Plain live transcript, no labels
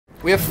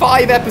We are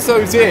 5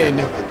 episodes in.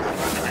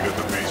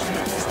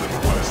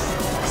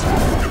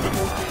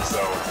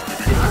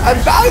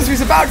 And Bowser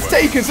is about to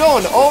take us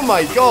on. Oh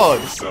my god.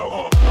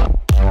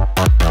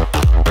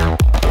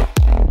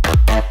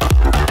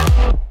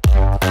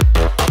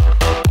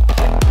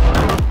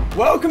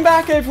 Welcome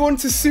back everyone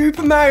to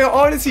Super Mario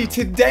Odyssey.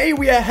 Today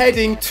we are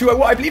heading to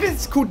what I believe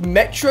it's called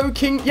Metro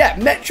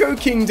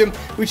Kingdom,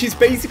 which is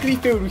basically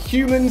filled with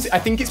humans. I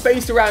think it's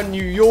based around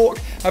New York.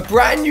 A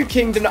brand new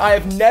kingdom that I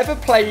have never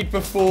played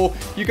before.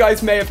 You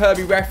guys may have heard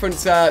me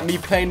reference me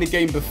playing the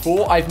game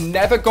before. I've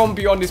never gone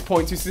beyond this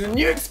point, so this is a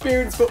new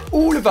experience for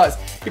all of us.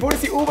 If you want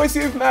to see all my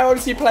Super Mario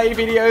Odyssey play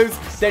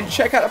videos, then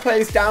check out the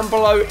playlist down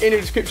below in the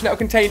description. That will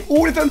contain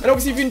all of them. And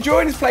obviously if you're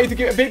enjoying this playthrough,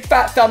 give it a big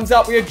fat thumbs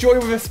up. We are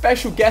joined with a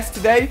special guest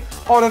today.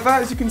 Oliver,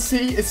 as you can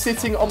see, is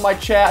sitting on my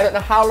chair. I don't know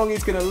how long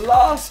he's going to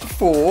last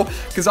for,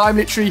 because I'm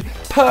literally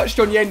perched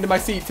on the end of my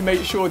seat to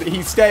make sure that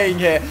he's staying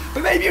here.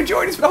 But maybe you'll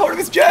join us for the whole of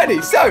his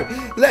journey. So,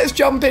 let's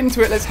jump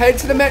into it. Let's head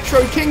to the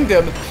Metro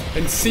Kingdom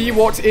and see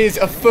what is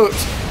afoot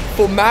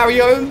for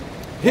Mario,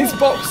 his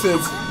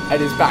boxers, and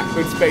his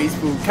backwards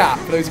baseball cap.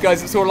 For those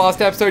guys that saw last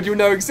episode, you'll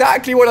know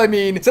exactly what I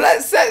mean. So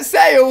let's set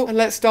sail and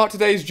let's start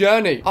today's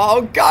journey.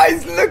 Oh,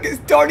 guys, look, it's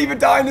Donnie the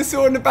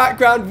dinosaur in the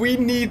background. We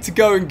need to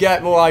go and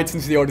get more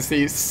items for the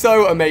Odyssey. It's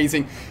so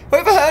amazing. Have you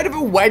ever heard of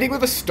a wedding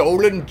with a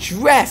stolen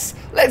dress?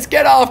 Let's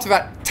get after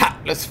that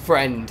tactless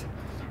friend.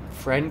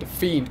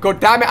 Fiend. God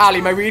damn it,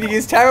 Ali, my reading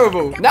is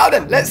terrible. Now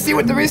then, let's see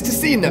what there is to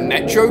see in the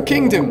Metro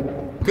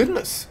Kingdom.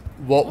 Goodness,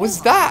 what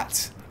was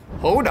that?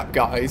 Hold up,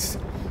 guys.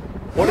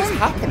 What is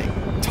happening?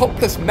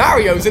 Topless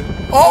Mario's and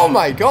oh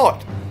my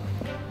god,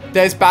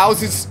 there's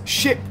Bowser's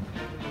ship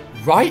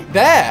right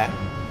there.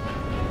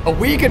 Are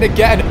we gonna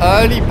get an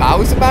early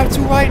Bowser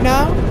battle right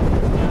now?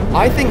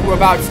 I think we're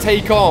about to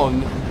take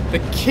on the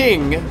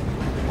king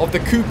of the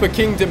Koopa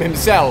Kingdom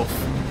himself.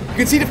 You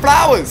can see the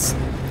flowers.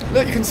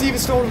 Look, you can see the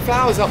stolen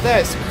flowers up there.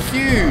 It's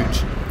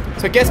huge.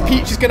 So I guess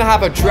Peach is gonna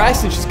have a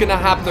dress and she's gonna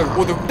have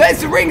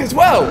there's the ring as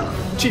well.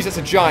 Jeez, that's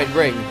a giant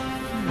ring.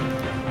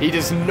 He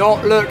does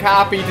not look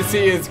happy to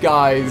see us,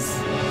 guys.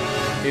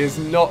 He does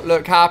not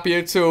look happy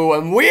at all.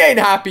 And we ain't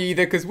happy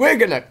either, because we're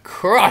going to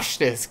crush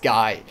this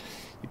guy.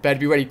 You better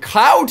be ready.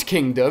 Cloud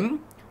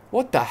Kingdom?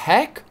 What the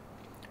heck?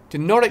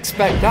 Did not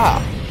expect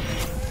that.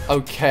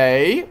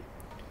 Okay.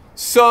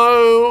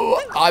 So,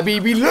 I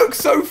mean, we look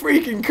so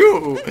freaking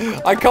cool.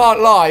 I can't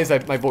lie. So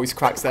my voice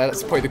cracks there.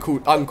 That's probably the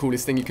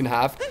uncoolest thing you can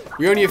have.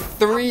 We only have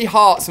 3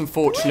 hearts,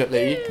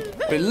 unfortunately.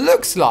 But it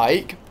looks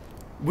like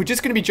we're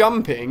just going to be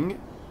jumping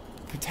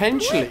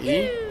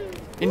potentially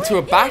into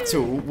a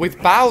battle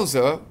with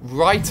Bowser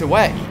right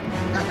away.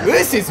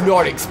 This is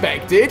not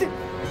expected.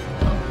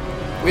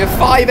 We are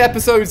 5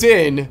 episodes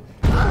in,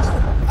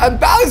 and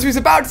Bowser is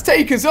about to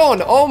take us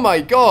on. Oh my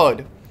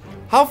god.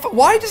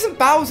 Why doesn't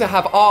Bowser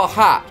have our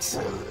hat?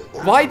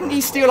 Why didn't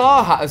he steal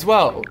our hat as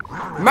well?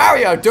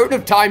 Mario, don't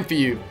have time for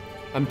you.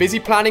 I'm busy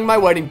planning my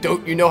wedding.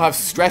 Don't you know how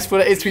stressful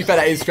it is? To be fair,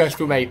 that is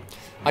stressful, mate.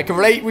 I can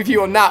relate with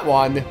you on that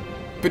one.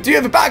 But do you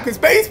have a backwards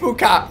baseball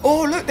cap?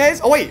 Oh, look,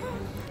 there's... Oh, wait.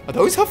 Are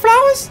those her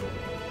flowers?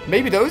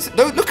 Maybe those.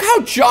 Look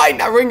how giant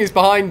that ring is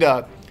behind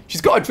her.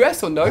 She's got a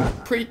dress on, though.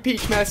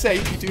 Peach, may I say,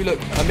 you do look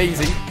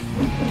amazing.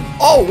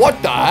 Oh,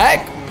 what the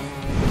heck?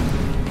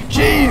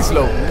 Jeez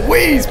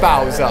Louise,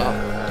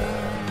 Bowser.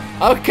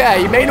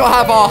 Okay, he may not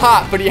have our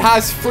hat, but he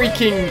has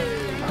freaking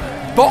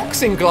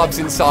boxing gloves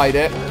inside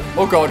it.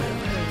 Oh, God.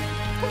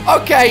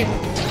 Okay,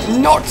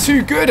 not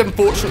too good,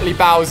 unfortunately,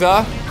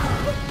 Bowser.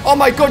 Oh,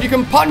 my God, you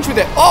can punch with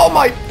it. Oh,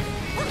 my...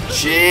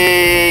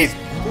 Jeez.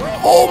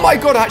 Oh my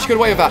god, I actually got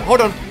away with that.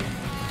 Hold on.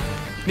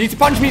 Need to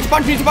punch him.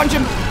 Punch.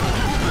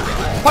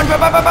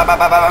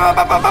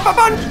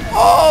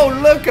 Oh,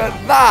 look at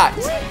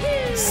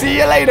that. See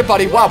you later,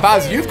 buddy. Wow,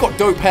 Bowser, you've got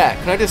dope hair.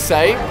 Can I just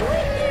say?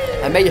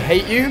 I may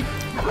hate you,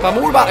 but I'm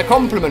all about the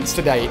compliments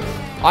today.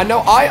 I know,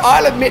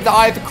 I'll admit that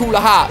I have the cooler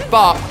hat,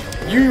 but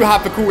you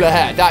have the cooler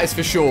hair. That is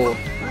for sure.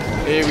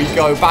 Here we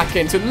go, back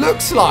in. So it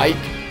looks like...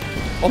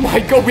 Oh my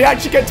god, we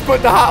actually get to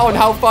put the hat on.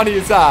 How funny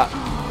is that?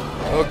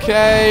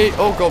 Okay.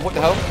 Oh god, what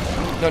the hell?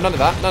 No, none of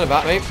that. None of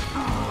that, mate.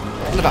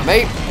 None of that,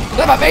 mate. None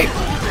of that, mate.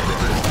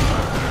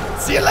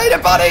 See you later,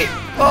 buddy.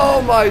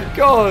 Oh my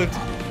god.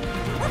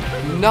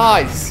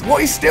 Nice.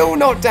 What, he's still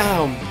not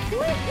down?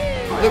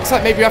 Looks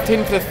like maybe we have to hit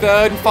him for the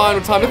 3rd and final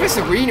time. Look at this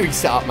arena he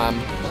set up, man.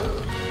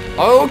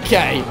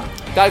 Okay.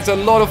 That's a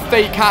lot of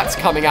fake hats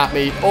coming at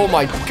me. Oh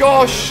my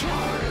gosh.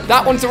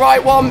 That one's the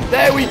right one.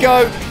 There we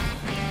go.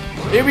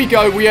 Here we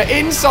go. We are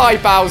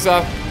inside,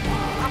 Bowser.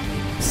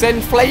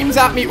 Send flames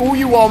at me all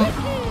you want.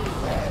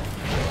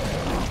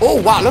 Oh,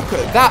 wow, look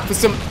at that for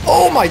some...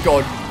 Oh, my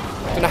God.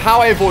 Don't know how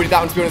I avoided that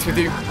one, to be honest with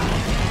you.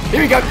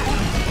 Here we go.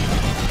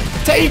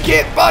 Take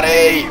it,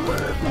 buddy.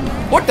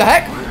 What the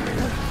heck?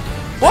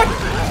 What?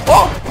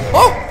 Oh.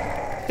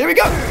 Here we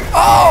go.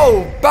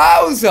 Oh,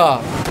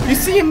 Bowser. You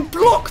see him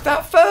block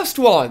that first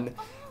one.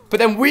 But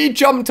then we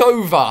jumped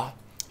over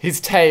his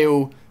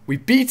tail. We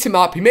beat him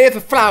up. He may have the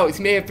flowers.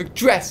 He may have the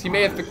dress. He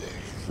may have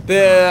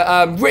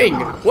the ring.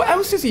 What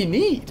else does he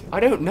need?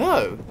 I don't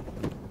know.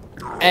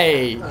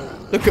 Hey,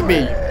 look at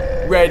me.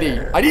 Ready.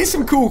 I need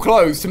some cool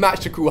clothes to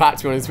match the cool hat,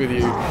 to be honest with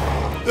you.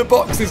 The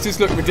boxes just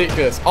look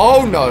ridiculous.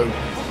 Oh, no.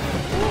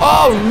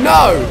 Oh,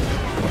 no.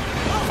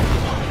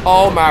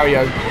 Oh,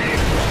 Mario.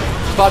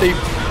 Buddy.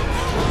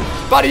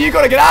 Buddy, you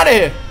gotta get out of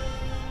here.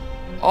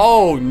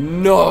 Oh,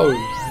 no.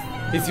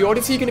 Is the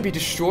Odyssey gonna be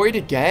destroyed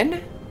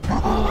again?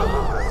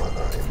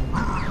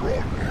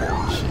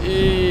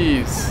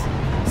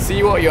 Jeez.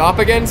 See what you're up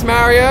against,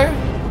 Mario?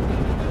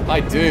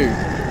 I do.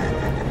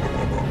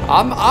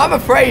 I'm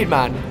afraid,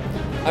 man.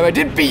 I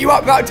didn't beat you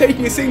up without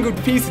taking a single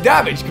piece of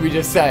damage, can we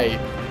just say?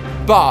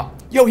 But,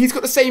 yo, he's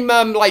got the same,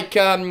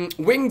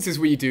 wings as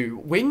we do.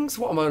 Wings?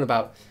 What am I on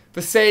about?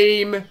 The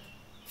same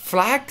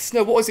flags?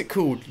 No, what was it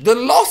called? The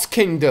Lost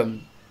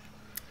Kingdom.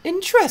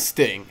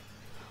 Interesting.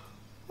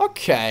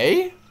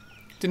 Okay.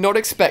 Did not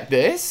expect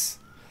this.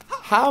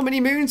 How many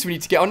moons do we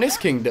need to get on this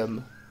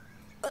kingdom?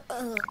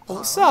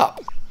 What's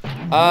up?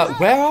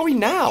 Where are we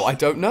now? I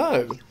don't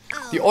know.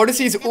 The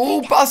Odyssey is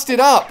all busted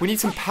up. We need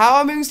some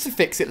power moons to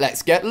fix it.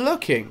 Let's get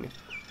looking.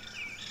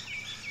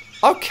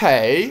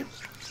 Okay.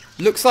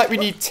 Looks like we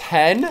need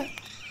 10.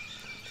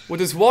 Well,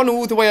 there's one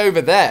all the way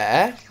over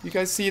there. You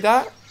guys see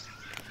that?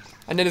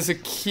 And then there's a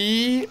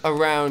key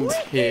around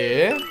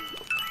here.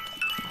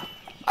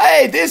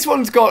 Hey, this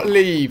one's got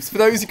leaves. For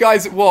those of you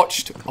guys that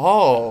watched.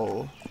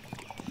 Oh.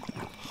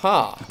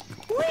 Huh.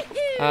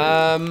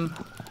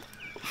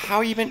 How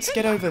are you meant to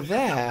get over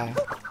there?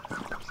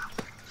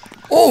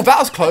 Oh, that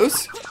was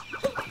close.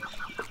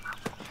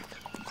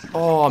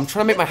 Oh, I'm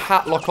trying to make my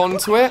hat lock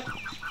onto it.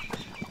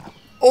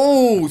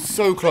 Oh,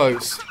 so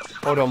close.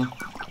 Hold on.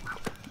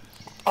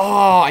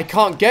 Oh, I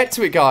can't get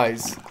to it,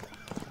 guys.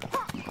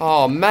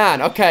 Oh,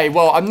 man. Okay,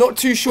 well, I'm not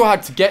too sure how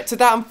to get to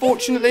that,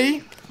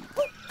 unfortunately.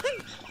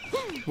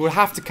 We'll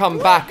have to come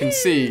back and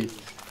see.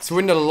 So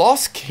we're in the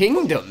Lost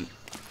Kingdom.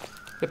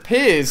 It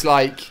appears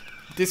like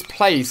this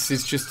place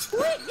is just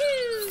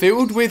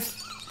filled with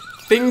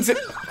things that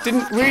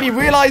didn't really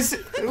realize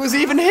it was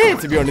even here,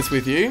 to be honest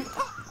with you.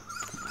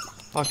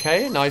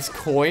 Okay, nice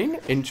coin.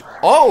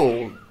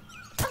 Oh!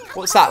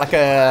 What's that? Like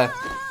a...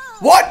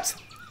 What?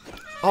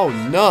 Oh,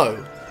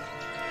 no.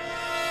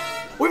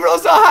 We've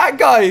lost our hat,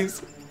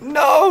 guys.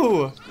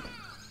 No.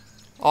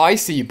 Oh, I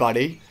see you,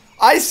 buddy.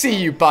 I see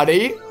you,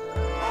 buddy.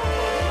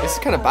 This is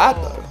kind of bad,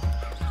 though.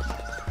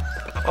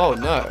 Oh,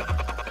 no.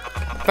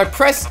 If I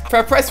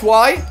press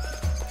Y...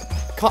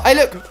 Can't... Hey,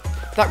 look.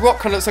 That rock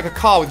kind of looks like a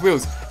car with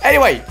wheels.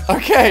 Anyway,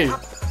 okay.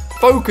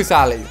 Focus,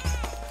 Ali.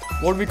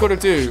 What have we got to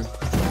do?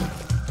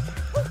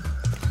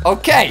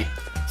 Okay.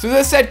 So as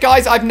I said,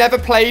 guys, I've never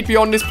played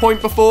beyond this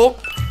point before.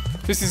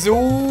 This is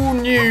all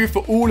new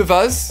for all of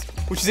us,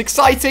 which is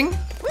exciting,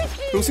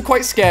 but also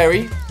quite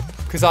scary,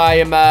 because I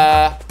am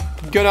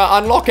gonna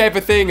unlock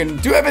everything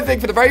and do everything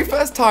for the very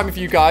first time with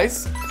you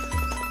guys.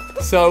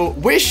 So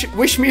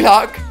wish me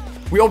luck.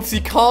 We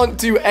obviously can't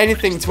do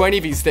anything to any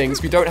of these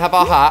things. We don't have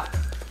our hat.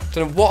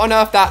 Don't know what on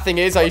earth that thing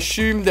is. I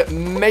assume that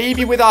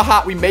maybe with our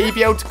hat we may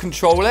be able to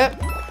control it.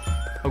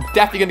 I'm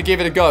definitely going to give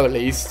it a go at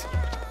least.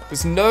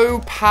 There's no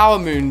power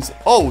moons.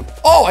 Oh,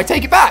 I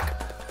take it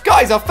back.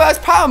 Guys, our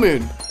first power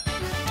moon.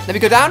 Let me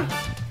go down.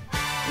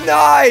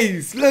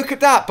 Nice. Look at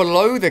that.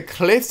 Below the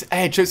cliff's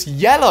edge. It's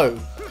yellow.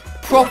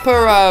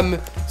 Proper,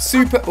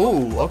 super.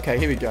 Oh, okay.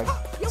 Here we go.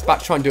 I was about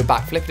to try and do a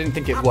backflip. Didn't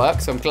think it'd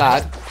work, so I'm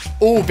glad.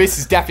 Oh, this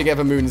is definitely going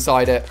to have a moon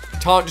inside it.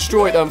 Can't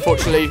destroy it, though,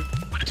 unfortunately.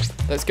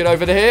 Let's get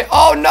over to here.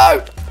 Oh,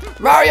 no.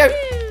 Mario.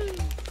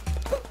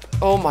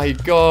 Oh, my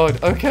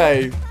God.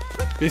 Okay.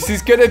 This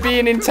is going to be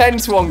an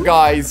intense one,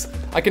 guys.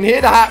 I can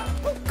hear the hat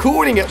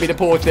calling at me, the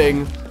poor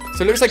thing.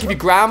 So it looks like if you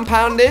ground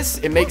pound this,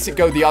 it makes it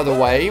go the other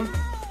way.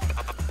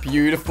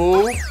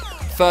 Beautiful.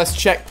 First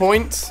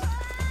checkpoint.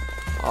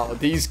 Oh,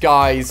 these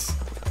guys.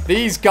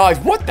 These guys.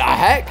 What the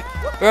heck?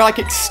 They're like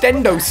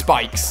extendo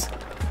spikes.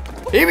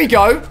 Here we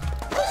go.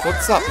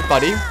 What's up,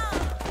 buddy?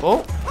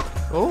 Oh,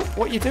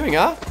 what are you doing,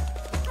 huh?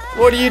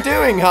 What are you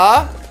doing,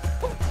 huh?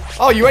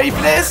 Oh, you ready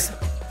for this?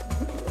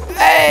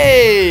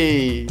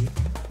 Hey!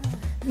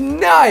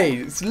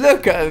 Nice!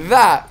 Look at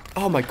that!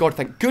 Oh my God,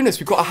 thank goodness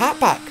we've got a hat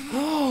back.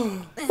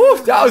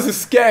 Oof, that was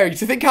scary.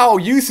 To think how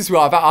useless we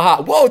are without our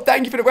hat. Whoa,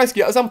 thank you for the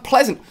rescue. That was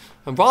unpleasant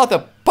and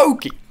rather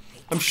pokey.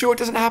 I'm sure it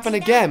doesn't happen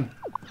again.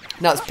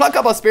 Now let's pluck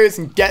up our spirits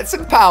and get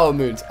some power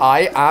moons.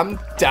 I am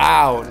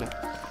down.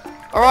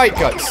 Alright,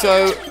 guys,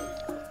 so...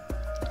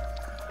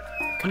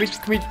 Can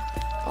we...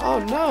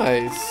 Oh,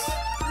 nice.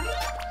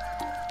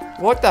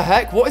 What the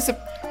heck? What is the...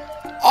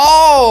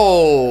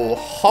 Oh!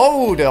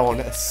 Hold on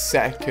a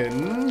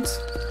second.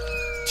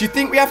 Do you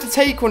think we have to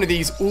take one of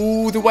these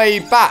all the way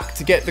back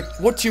to get the...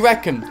 What do you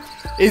reckon?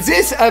 Is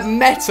this a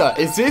meta?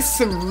 Is this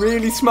some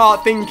really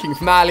smart thinking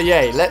from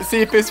MoreAli-A? Let's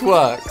see if this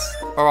works.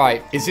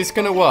 Alright, is this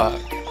going to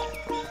work?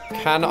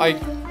 Can I...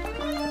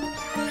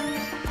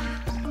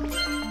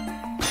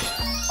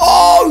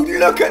 Oh,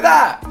 look at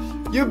that!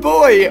 Your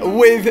boy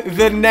with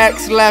the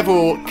next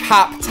level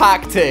cap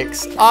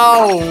tactics.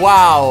 Oh,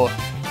 wow.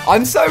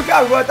 I'm so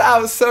glad we worked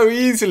that out so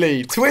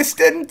easily. Twist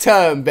and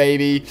turn,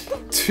 baby.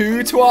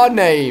 2 to our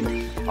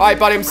name. Alright,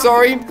 buddy, I'm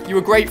sorry. You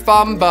were great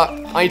fun, but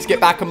I need to get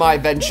back on my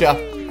adventure.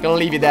 Gonna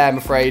leave you there, I'm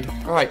afraid.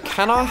 Alright,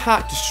 can our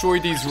hat destroy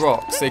these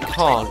rocks? They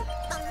can't.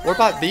 What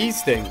about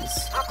these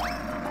things?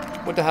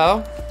 What the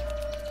hell?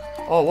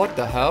 Oh, what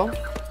the hell?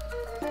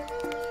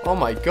 Oh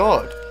my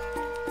god.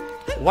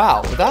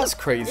 Wow, that's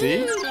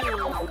crazy.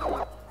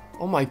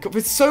 Oh my god,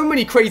 there's so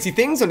many crazy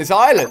things on this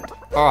island.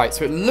 Alright,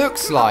 so it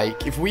looks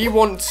like if we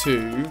want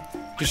to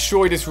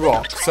destroy this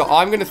rock. So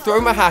I'm going to throw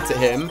my hat at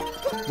him.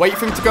 Wait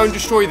for him to go and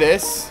destroy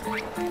this.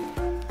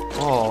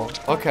 Oh,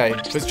 okay.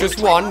 There's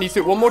just one. Need to do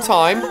it one more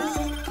time.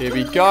 Here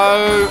we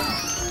go.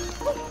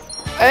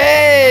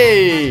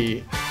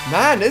 Hey!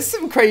 Man, there's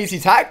some crazy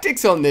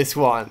tactics on this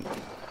one.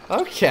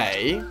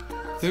 Okay.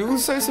 There's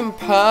also some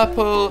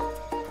purple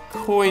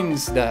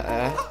coins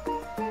there.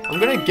 I'm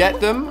going to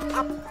get them.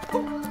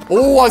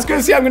 Oh, I was going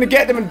to say I'm going to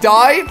get them and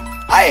die.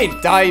 I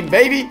ain't dying,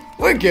 baby.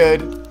 We're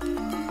good.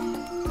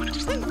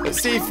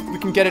 Let's see if we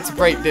can get it to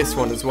break this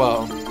one as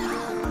well.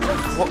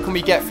 What can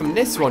we get from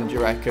this one, do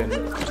you reckon?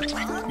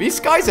 These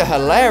guys are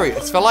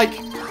hilarious. They're like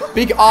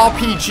big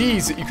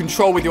RPGs that you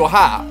control with your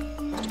hat.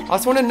 I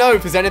just want to know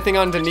if there's anything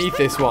underneath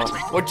this one.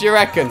 What do you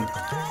reckon?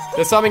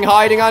 There's something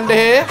hiding under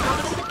here?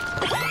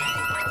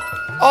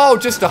 Oh,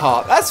 just a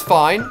heart. That's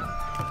fine.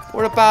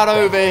 What about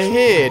over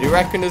here? Do you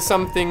reckon there's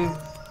something...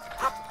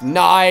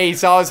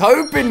 Nice. I was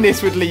hoping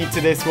this would lead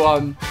to this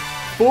one.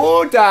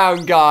 4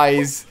 down,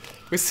 guys.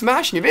 We're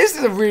smashing it. This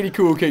is a really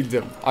cool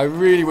kingdom. I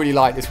really, really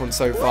like this one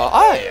so far.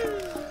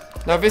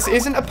 Now, this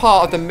isn't a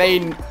part of the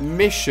main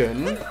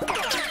mission,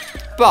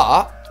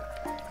 but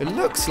it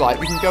looks like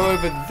we can go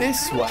over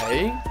this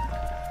way.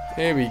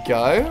 Here we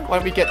go. Why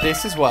don't we get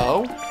this as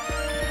well?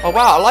 Oh,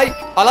 wow.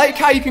 I like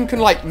how you can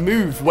like,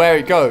 move where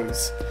it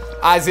goes.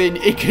 As in,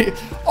 it can...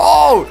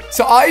 Oh,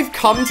 so I've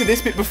come to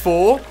this bit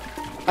before,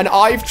 and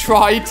I've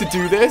tried to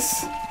do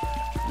this.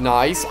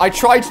 Nice. I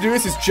tried to do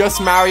this as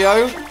just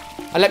Mario.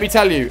 And let me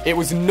tell you, it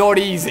was not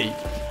easy.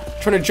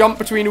 Trying to jump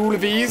between all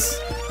of these.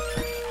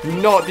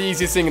 Not the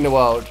easiest thing in the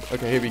world.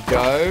 Okay, here we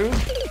go.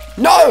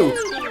 No!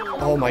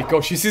 Oh my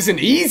gosh, this isn't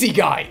easy,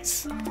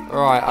 guys.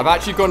 Alright, I've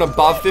actually gone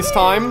above this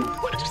time.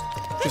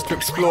 Just to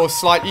explore a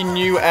slightly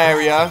new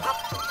area.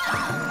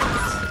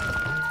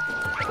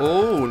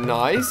 Oh,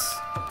 nice.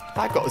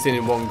 That got us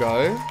in one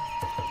go.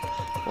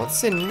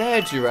 What's in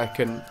there, do you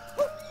reckon?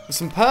 There's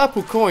some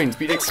purple coins,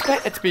 but you'd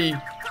expect it to be...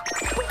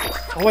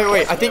 Oh,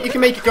 wait. I think you can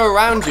make it go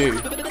around you.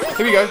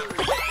 Here we go.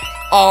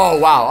 Oh,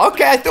 wow.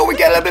 Okay, I thought we'd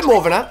get a little bit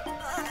more than that.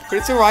 But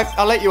it's alright.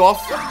 I'll let you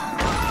off.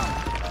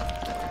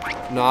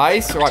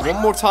 Nice. Alright,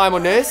 one more time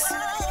on this.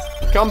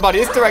 Come, buddy.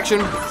 This direction.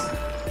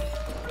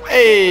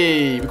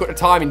 Hey, we've got the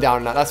timing down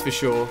on that, that's for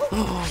sure.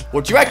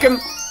 What do you reckon?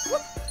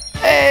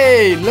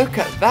 Hey, look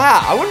at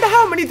that. I wonder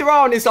how many there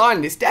are on this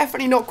island. It's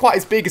definitely not quite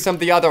as big as some of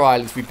the other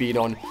islands we've been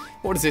on.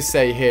 What does this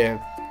say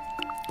here?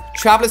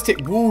 Travelers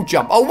tip wall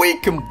jump. Oh, we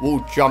can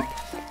wall jump.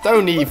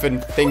 Don't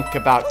even think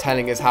about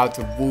telling us how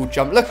to wall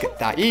jump. Look at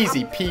that.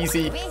 Easy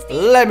peasy.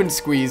 Lemon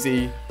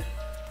squeezy.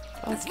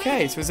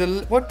 Okay, so there's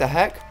a... What the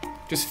heck?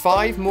 Just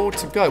 5 more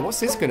to go. What's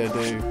this going to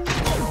do?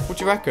 What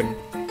do you reckon?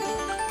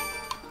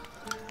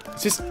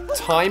 It's just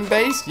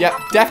time-based? Yep,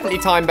 definitely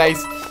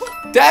time-based.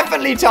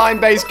 Definitely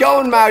time-based. Go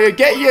on, Mario.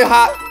 Get your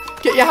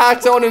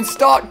hat on and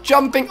start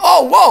jumping.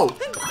 Oh, whoa.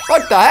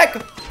 What the heck?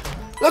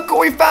 Look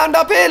what we found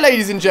up here,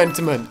 ladies and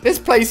gentlemen. This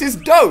place is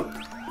dope.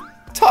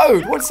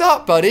 Toad, what's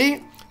up,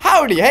 buddy?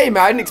 Howdy. Hey,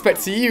 man, I didn't expect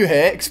to see you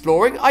here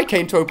exploring. I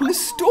came to open a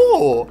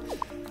store.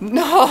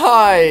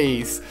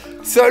 Nice.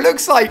 So it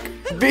looks like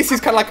this is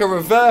kind of like a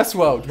reverse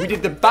world. We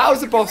did the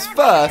Bowser boss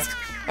first,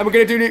 and we're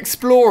going to do the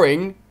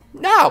exploring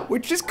now,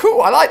 which is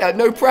cool. I like that.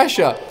 No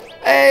pressure.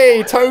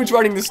 Hey, Toad's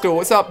running the store.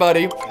 What's up,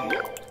 buddy?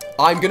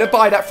 I'm going to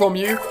buy that from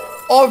you,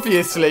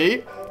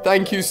 obviously.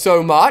 Thank you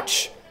so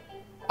much.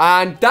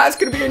 And that's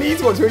going to be an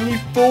easy one. So we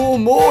need 4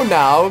 more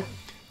now.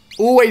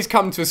 Always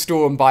come to a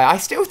store and buy. I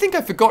still think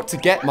I forgot to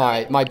get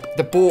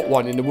the bought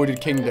one in the Wooded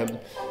Kingdom.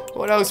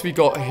 What else we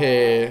got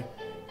here?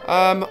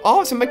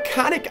 Oh, it's a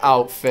mechanic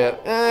outfit.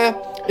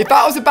 If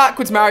that was a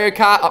backwards Mario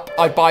Kart,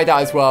 I'd buy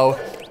that as well.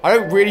 I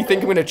don't really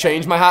think I'm going to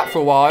change my hat for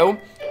a while.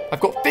 I've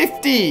got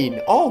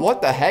 15. Oh,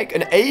 what the heck?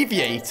 An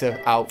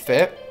aviator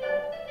outfit.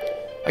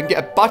 I can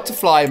get a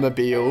butterfly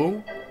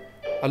mobile,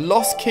 a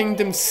Lost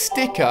Kingdom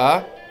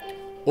sticker,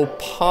 or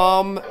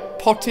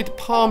potted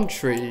palm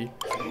tree.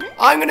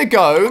 I'm going to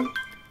go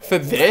for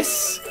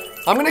this.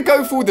 I'm going to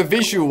go for all the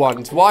visual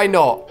ones. Why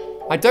not?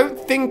 I don't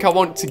think I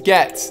want to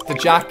get the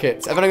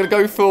jackets. And then I'm going to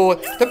go for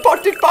the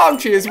potted palm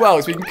tree as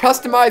well. So we can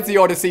customize the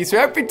Odyssey. So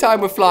every time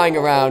we're flying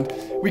around,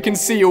 we can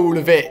see all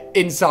of it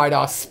inside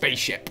our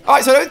spaceship. All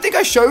right, so I don't think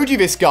I showed you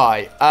this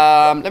guy.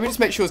 Let me just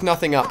make sure there's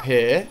nothing up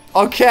here.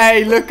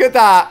 Okay, look at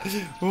that.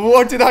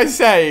 What did I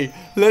say?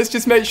 Let's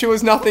just make sure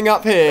there's nothing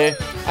up here.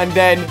 And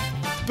then,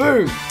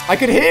 boom. I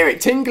could hear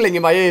it tingling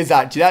in my ears,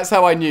 actually. That's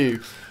how I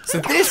knew. So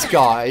this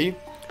guy,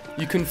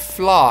 you can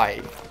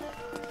fly.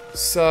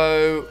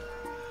 So...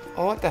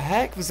 Oh, what the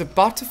heck? There's a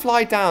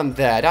butterfly down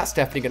there. That's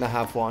definitely going to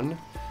have one.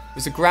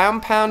 There's a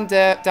ground pound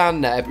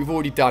down there, but we've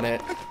already done it.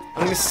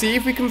 I'm going to see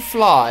if we can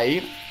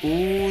fly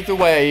all the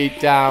way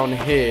down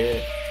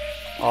here.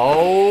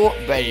 Oh,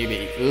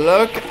 baby.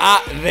 Look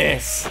at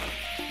this.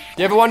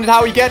 You ever wondered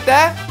how we get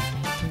there?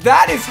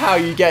 That is how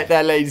you get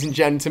there, ladies and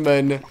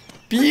gentlemen.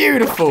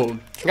 Beautiful.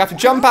 You have to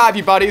jump out of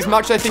you, buddy, as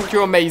much as I think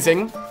you're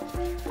amazing.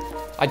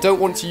 I don't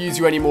want to use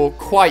you anymore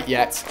quite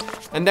yet.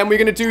 And then we're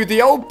going to do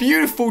the old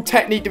beautiful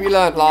technique that we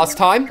learned last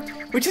time,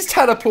 which is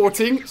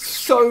teleporting.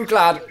 So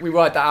glad we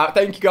worked that out.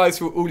 Thank you guys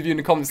for all of you in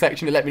the comment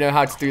section to let me know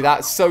how to do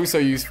that. So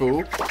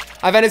useful.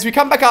 And then as we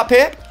come back up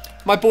here,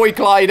 my boy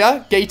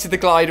Glider, Gator the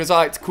Glider as I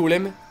like to call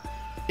him,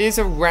 is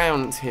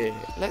around here.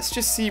 Let's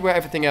just see where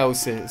everything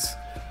else is.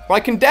 Well, I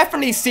can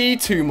definitely see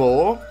 2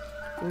 more.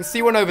 I can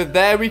see one over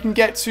there we can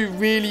get to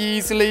really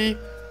easily.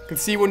 I can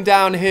see one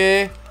down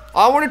here.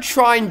 I want to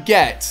try and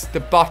get the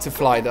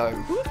butterfly though.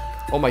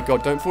 Oh my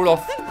god, don't fall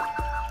off.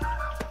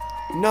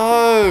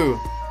 No.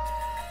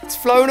 It's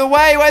flown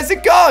away. Where's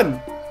it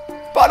gone?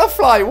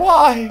 Butterfly,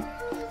 why?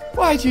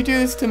 Why did you do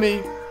this to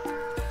me?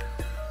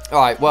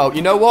 Alright, well,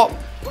 you know what?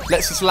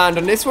 Let's just land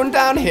on this one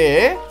down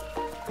here.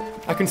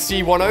 I can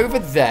see one over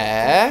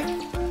there.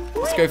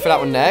 Let's go for that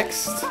one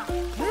next.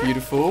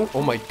 Beautiful.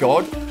 Oh my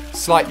god.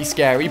 Slightly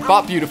scary,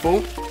 but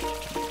beautiful.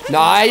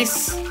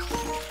 Nice.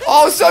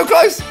 Oh, so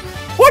close.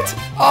 What?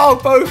 Oh,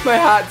 both my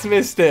hats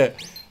missed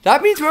it.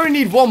 That means we only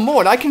need one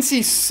more, and I can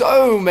see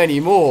so many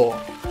more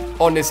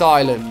on this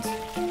island.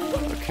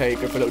 Okay,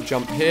 go for a little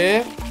jump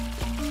here.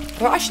 I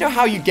don't actually know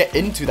how you get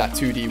into that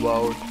 2D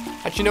world.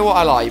 Actually, you know what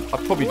I like?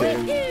 I probably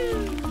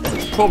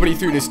do. Probably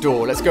through this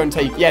door. Let's go and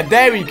take... Yeah,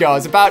 there we go. I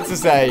was about to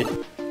say.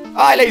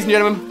 Alright, ladies and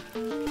gentlemen.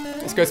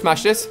 Let's go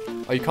smash this.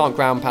 Oh, you can't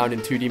ground pound in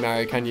 2D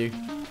Mario, can you?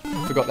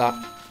 Forgot that.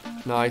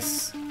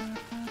 Nice.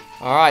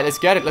 Alright, let's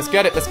get it. Let's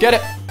get it. Let's get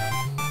it.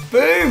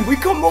 Boom! We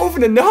got more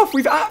than enough.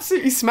 We've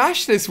absolutely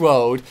smashed this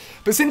world.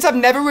 But since I've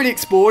never really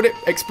explored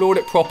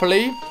it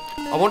properly,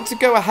 I want to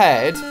go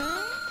ahead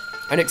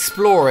and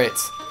explore it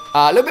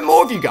a little bit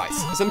more of you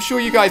guys, as I'm sure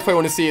you guys probably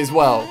want to see as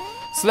well.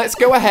 So let's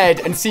go ahead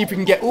and see if we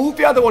can get all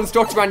the other ones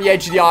dotted around the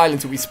edge of the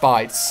island that we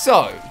spied.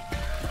 So,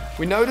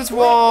 we know there's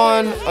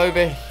one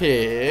over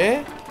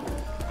here.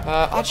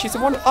 Actually, is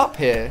there one up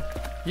here?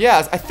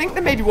 Yeah, I think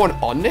there may be one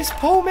on this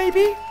pole,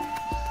 maybe?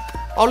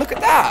 Oh, look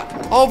at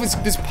that. Oh,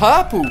 there's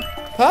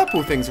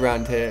purple things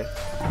around here.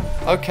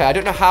 Okay, I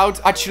don't know how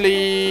to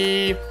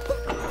actually...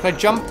 Can I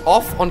jump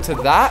off onto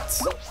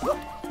that?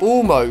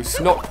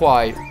 Almost, not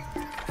quite.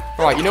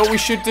 Alright, you know what we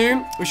should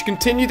do? We should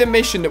continue the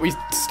mission that we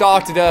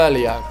started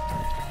earlier.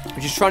 We're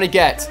just trying to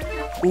get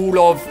all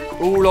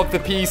of the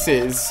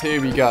pieces.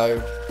 Here we go.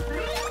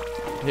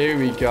 Here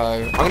we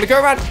go. I'm gonna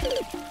go around.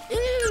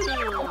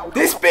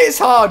 This bit's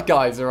hard,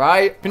 guys,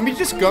 alright? Can we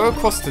just go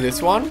across to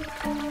this one?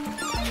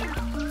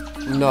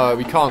 No,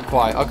 we can't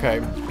quite.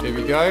 Okay, here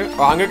we go. Alright,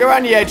 I'm gonna go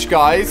around the edge,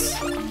 guys.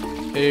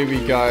 Here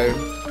we go.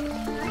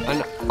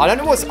 And I don't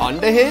know what's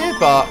under here,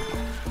 but...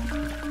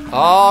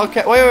 Oh,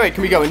 okay, wait.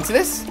 Can we go into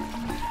this?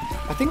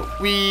 I think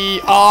we...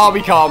 Oh,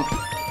 we can't.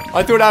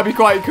 I thought that'd be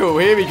quite cool.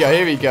 Here we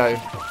go.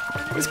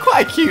 It's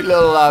quite a cute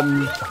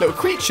little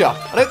creature.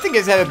 I don't think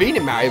it's ever been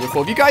in Mario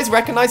before. Have you guys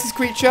recognized this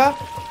creature?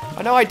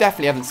 I know I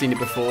definitely haven't seen it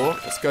before.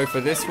 Let's go for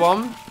this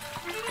one.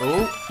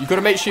 Oh, you've got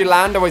to make sure you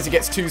land, otherwise it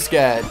gets too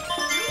scared.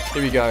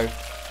 Here we go.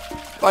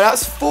 Right,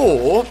 that's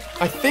 4.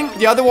 I think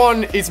the other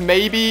one is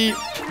maybe...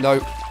 No.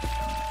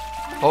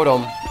 Hold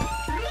on.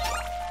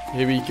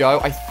 Here we go.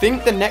 I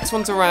think the next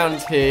one's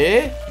around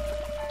here.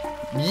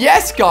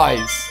 Yes,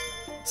 guys.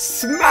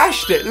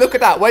 Smashed it. Look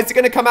at that. Where's it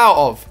going to come out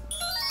of?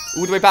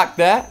 All the way back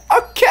there.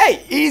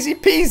 Okay. Easy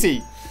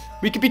peasy.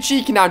 We could be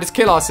cheeky now and just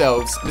kill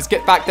ourselves. Let's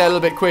get back there a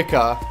little bit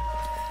quicker.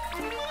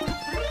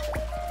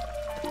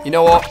 You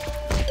know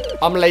what?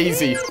 I'm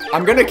lazy.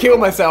 I'm going to kill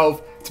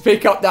myself to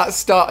pick up that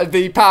start of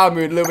the power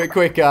moon a little bit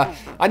quicker.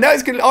 I know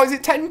it's going to... Oh, is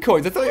it 10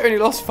 coins? I thought you only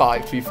lost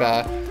 5, to be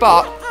fair.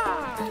 But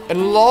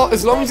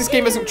as long as this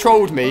game hasn't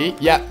trolled me...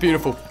 Yeah,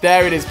 beautiful.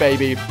 There it is,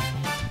 baby.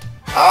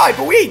 Alright,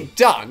 but we ain't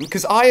done,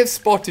 because I have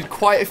spotted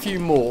quite a few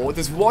more.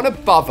 There's one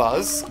above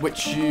us,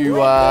 which you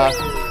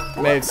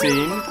may have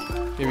seen.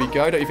 Here we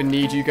go. Don't even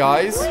need you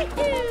guys.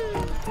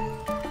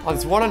 Oh,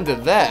 there's one under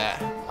there.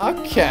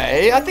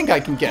 Okay, I think I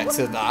can get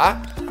to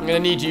that. I'm going to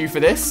need you for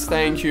this.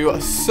 Thank you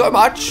so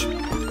much.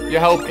 Your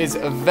help is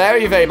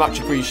very, very much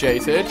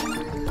appreciated.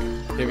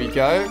 Here we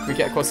go. Can we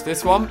get across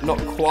this one? Not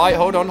quite.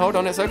 Hold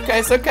on. It's okay.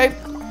 It's okay.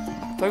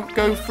 Don't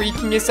go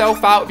freaking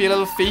yourself out with your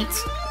little feet.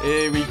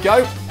 Here we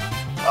go.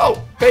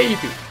 Oh,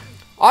 baby.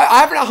 I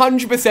haven't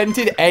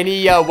 100%ed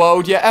any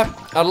world yet.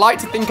 I'd like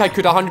to think I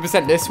could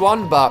 100% this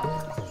one, but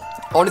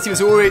honestly,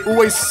 there's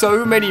always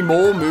so many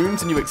more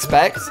moons than you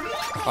expect.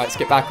 All right, let's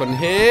get back on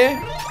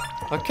here.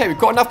 Okay, we've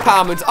got enough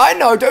power moons. I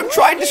know, don't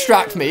try and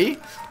distract me.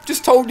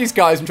 Just told these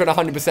guys I'm trying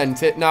to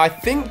 100% it. Now, I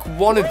think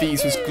one of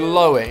these was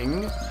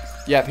glowing.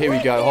 Yep, here we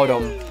go. Hold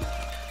on.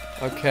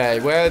 Okay,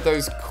 where are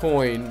those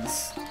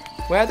coins?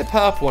 Where are the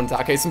purple ones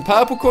at? Okay, some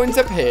purple coins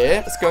up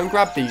here. Let's go and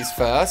grab these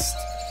first.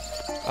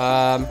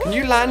 Can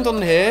you land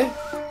on here?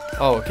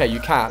 Oh, okay, you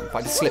can. But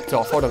I just slipped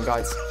off. Hold on,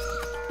 guys.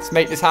 Let's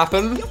make this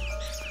happen.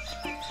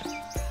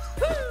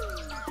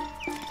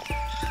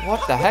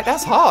 What the heck?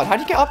 That's hard. How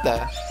do you get up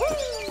there?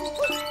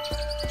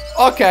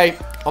 Okay.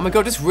 Oh my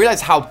god, just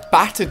realized how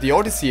battered the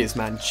Odyssey is,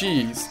 man.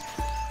 Jeez.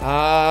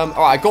 Alright,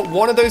 I got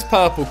one of those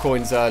purple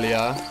coins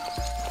earlier.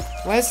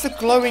 Where's the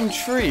glowing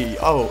tree?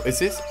 Oh, is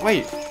this...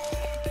 Wait.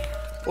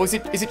 Or is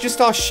it just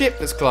our ship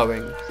that's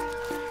glowing?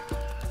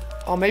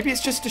 Oh, maybe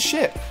it's just a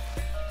ship.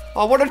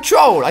 Oh, what a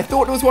troll. I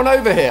thought there was one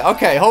over here.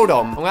 Okay, hold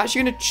on. I'm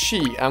actually going to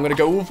cheat. I'm going to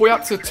go all the way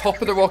up to the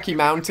top of the Rocky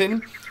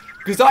Mountain.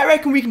 Because I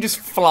reckon we can just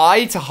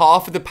fly to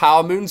half of the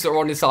power moons that are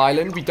on this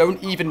island. We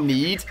don't even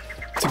need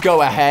to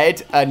go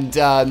ahead and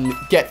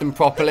get them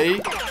properly.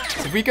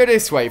 So if we go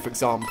this way, for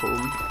example.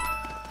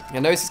 I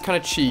know this is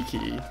kind of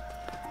cheeky.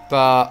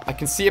 But I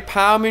can see a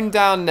power moon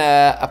down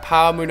there. A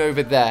power moon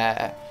over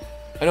there.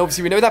 And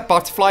obviously we know that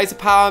butterfly is a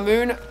power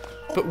moon.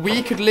 But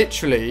we could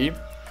literally...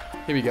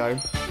 Here we go.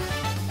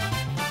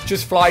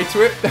 Just fly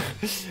to it.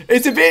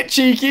 It's a bit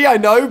cheeky, I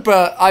know.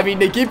 But, I mean,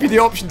 they give you the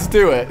option to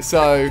do it.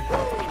 So...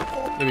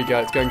 Here we go.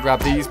 Let's go and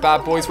grab these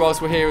bad boys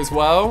whilst we're here as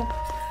well.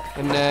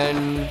 And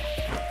then...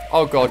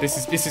 Oh, God. This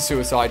is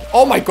suicide.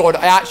 Oh, my God.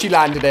 I actually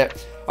landed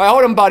it. All right,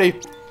 hold on, buddy.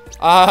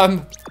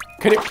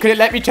 Can it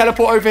let me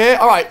teleport over here?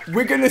 All right.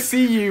 We're going to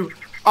see you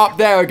up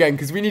there again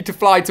because we need to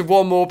fly to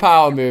one more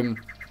power moon.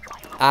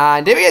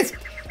 And here he is.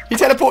 He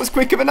teleports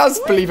quicker than us,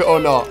 believe it or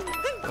not.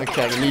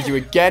 Okay, we need you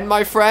again,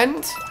 my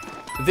friend.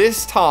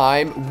 This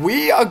time,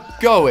 we are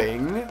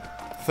going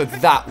for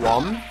that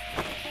one.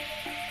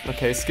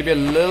 Okay, it's going to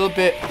be a little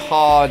bit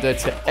harder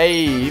to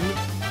aim.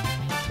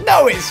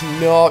 No, it's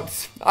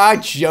not. I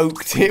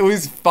joked. It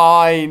was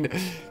fine.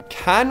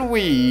 Can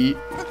we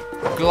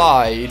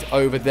glide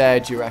over there,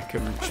 do you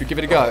reckon? Should we give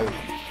it a go?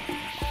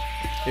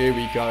 Here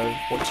we go.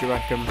 What do you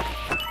reckon?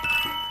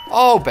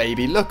 Oh,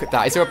 baby, look at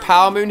that. Is there a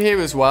power moon here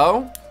as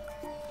well?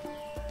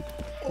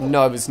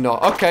 No, there's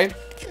not. Okay.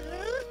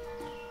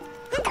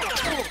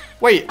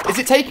 Wait, is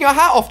it taking our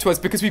hat off to us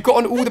because we've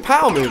gotten all the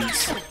power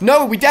moons?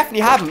 No, we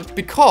definitely haven't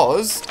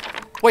because...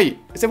 Wait,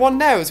 is there one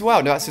there as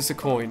well? No, that's just a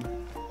coin.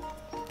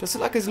 Does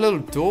look like there's a little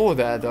door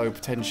there, though,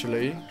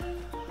 potentially.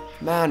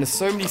 Man, there's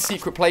so many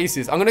secret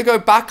places. I'm going to go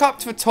back up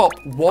to the top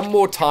one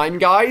more time,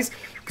 guys.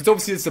 Because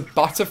obviously there's a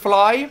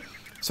butterfly.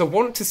 So I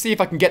want to see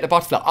if I can get the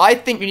butterfly. I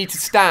think you need to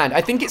stand.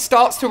 I think it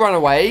starts to run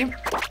away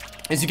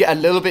as you get a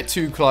little bit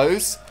too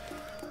close.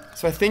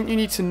 So I think you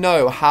need to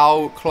know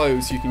how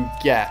close you can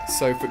get.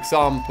 So, for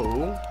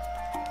example...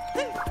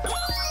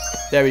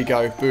 There we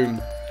go. Boom.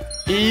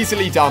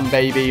 Easily done,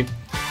 baby.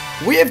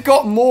 We have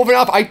got more than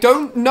enough. I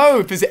don't know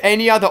if there's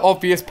any other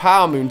obvious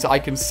power moons I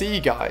can see,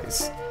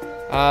 guys.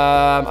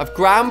 I've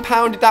ground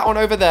pounded that one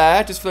over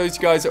there, just for those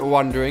guys that are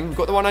wondering. We've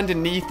got the one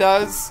underneath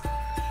us.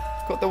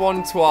 Got the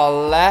one to our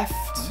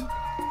left.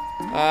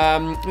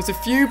 There's a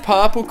few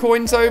purple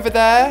coins over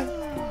there.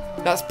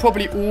 That's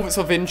probably all that's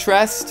of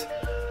interest.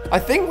 I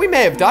think we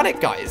may have done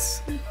it,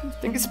 guys. I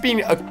think it's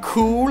been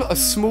a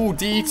small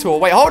detour.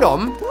 Wait, hold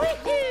on.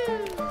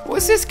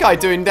 What's this guy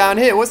doing down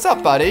here? What's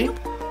up, buddy?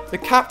 The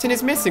captain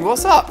is missing.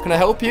 What's up? Can I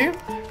help you?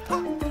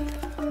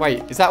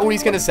 Wait, is that all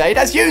he's going to say?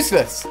 That's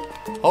useless.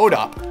 Hold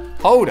up.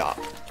 Hold up.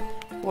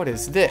 What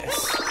is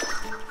this?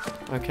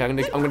 Okay, I'm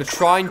gonna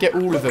try and get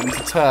all of them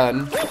to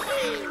turn.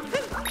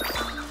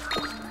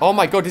 Oh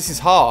my god, this is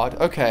hard.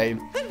 Okay.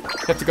 You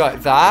have to go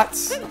like that.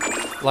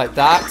 Like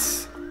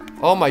that.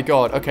 Oh my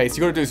god. Okay, so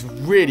you gotta do this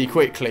really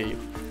quickly.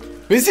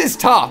 This is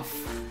tough.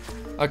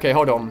 Okay,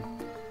 hold on.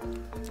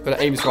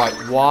 Gotta aim this right.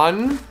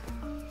 1.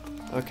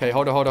 Okay,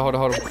 hold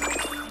on.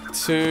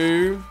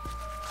 2.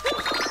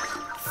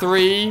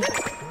 3.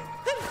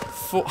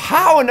 4.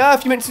 How on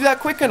earth you meant to do that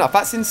quick enough?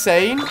 That's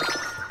insane.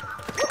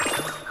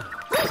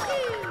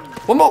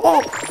 One more.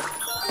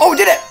 Oh, we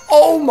did it.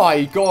 Oh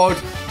my god.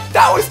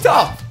 That was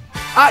tough.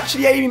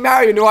 Actually aiming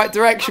Mario in the right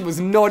direction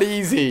was not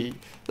easy.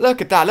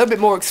 Look at that. A little bit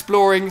more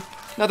exploring.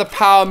 Another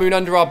power moon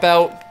under our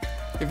belt.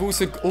 We've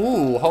also...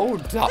 Ooh,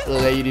 hold up,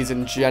 ladies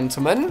and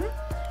gentlemen.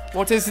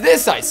 What is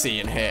this I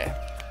see in here?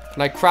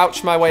 Can I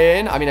crouch my way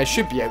in? I mean, I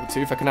should be able to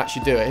if I can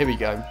actually do it. Here we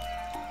go.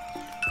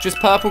 Just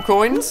purple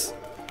coins.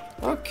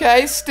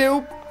 Okay,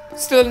 still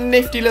a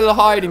nifty little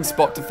hiding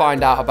spot to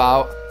find out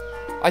about.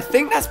 I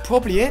think that's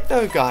probably it,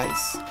 though,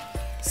 guys.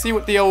 See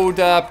what the old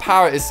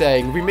parrot is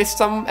saying. We missed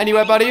some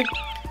anywhere, buddy?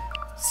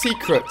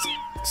 Secret.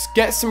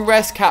 Get some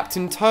rest,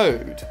 Captain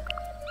Toad.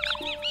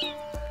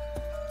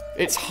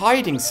 It's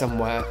hiding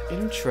somewhere.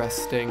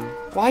 Interesting.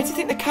 Why do you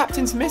think the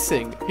captain's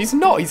missing? He's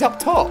not. He's up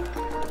top.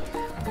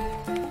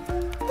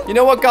 You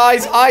know what,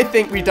 guys? I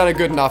think we've done a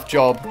good enough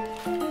job.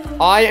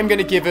 I am going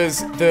to give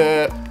us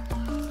the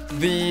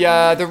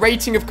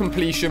rating of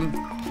completion.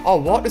 Oh,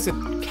 what? There's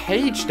a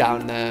cage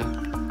down there.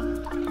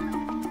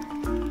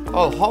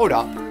 Oh, hold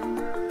up.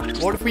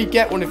 What if we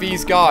get one of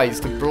these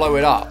guys to blow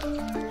it up?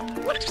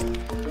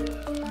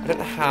 I don't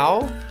know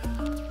how,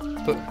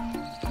 but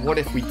what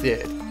if we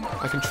did?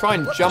 I can try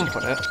and jump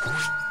on it.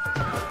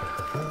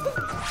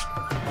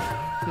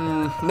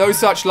 No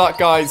such luck,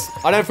 guys.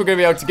 I don't know if we're going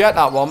to be able to get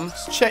that one.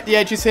 Just check the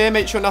edges here.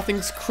 Make sure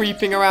nothing's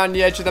creeping around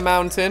the edge of the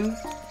mountain.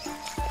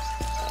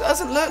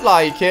 Doesn't look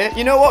like it.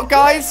 You know what,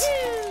 guys?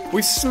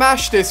 We've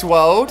smashed this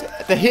world.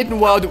 the hidden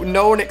world that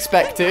no one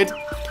expected.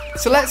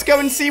 So let's go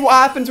and see what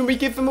happens when we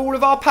give them all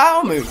of our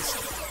power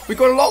moves. We've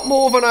got a lot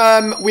more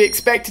than we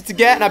expected to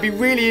get, and I'd be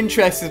really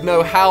interested to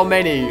know how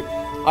many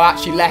are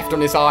actually left on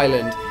this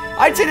island.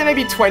 I'd say there may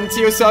be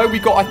 20 or so. We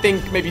got, I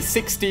think, maybe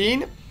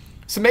 16.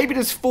 So maybe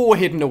there's 4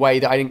 hidden away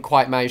that I didn't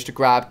quite manage to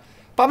grab.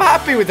 But I'm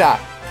happy with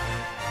that.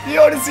 The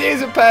Odyssey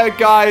is repaired,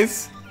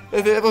 guys.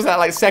 What was that,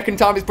 like, second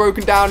time it's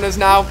broken down as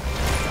now?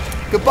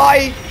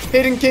 Goodbye,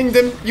 Hidden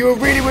Kingdom. You were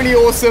really, really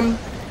awesome.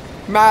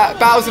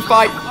 Bowser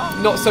fight,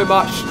 not so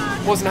much.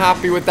 Wasn't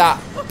happy with that.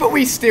 But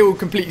we still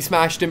completely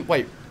smashed him.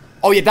 Wait.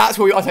 Oh, yeah, that's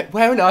where I was like,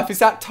 where on earth is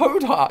that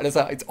Toad Heart?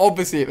 It's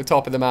obviously at the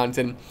top of the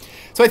mountain.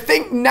 So I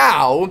think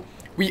now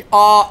we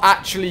are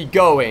actually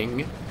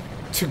going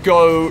to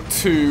go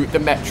to the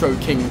Metro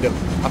Kingdom.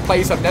 A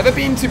place I've never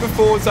been to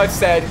before, as I've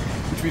said,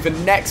 which will be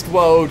the next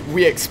world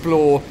we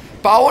explore.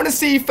 But I want to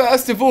see,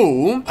 first of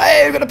all...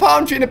 Hey, we've got a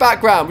palm tree in the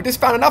background. We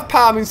just found enough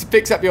power moves to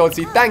fix up the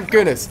Odyssey. Thank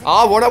goodness. We're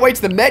on our way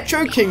to the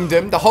Metro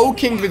Kingdom. The whole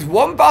kingdom is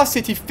one vast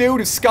city filled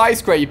with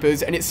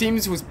skyscrapers, and it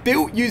seems it was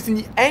built using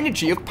the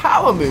energy of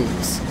power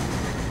moves.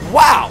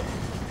 Wow.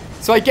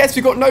 So I guess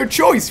we've got no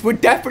choice. We're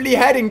definitely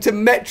heading to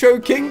Metro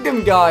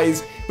Kingdom,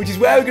 guys, which is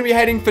where we're going to be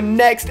heading for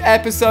next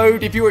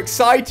episode. If you're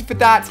excited for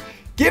that,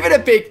 give it a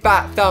big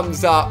fat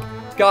thumbs up.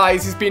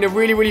 Guys, it's been a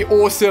really, really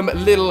awesome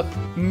little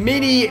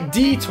mini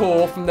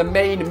detour from the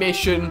main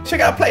mission.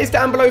 Check out playlist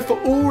down below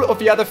for all of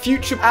the other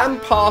future and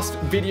past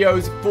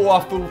videos for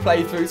our full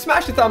playthrough.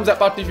 Smash the thumbs up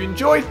button if you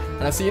enjoyed,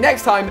 and I'll see you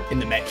next time in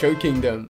the Metro Kingdom.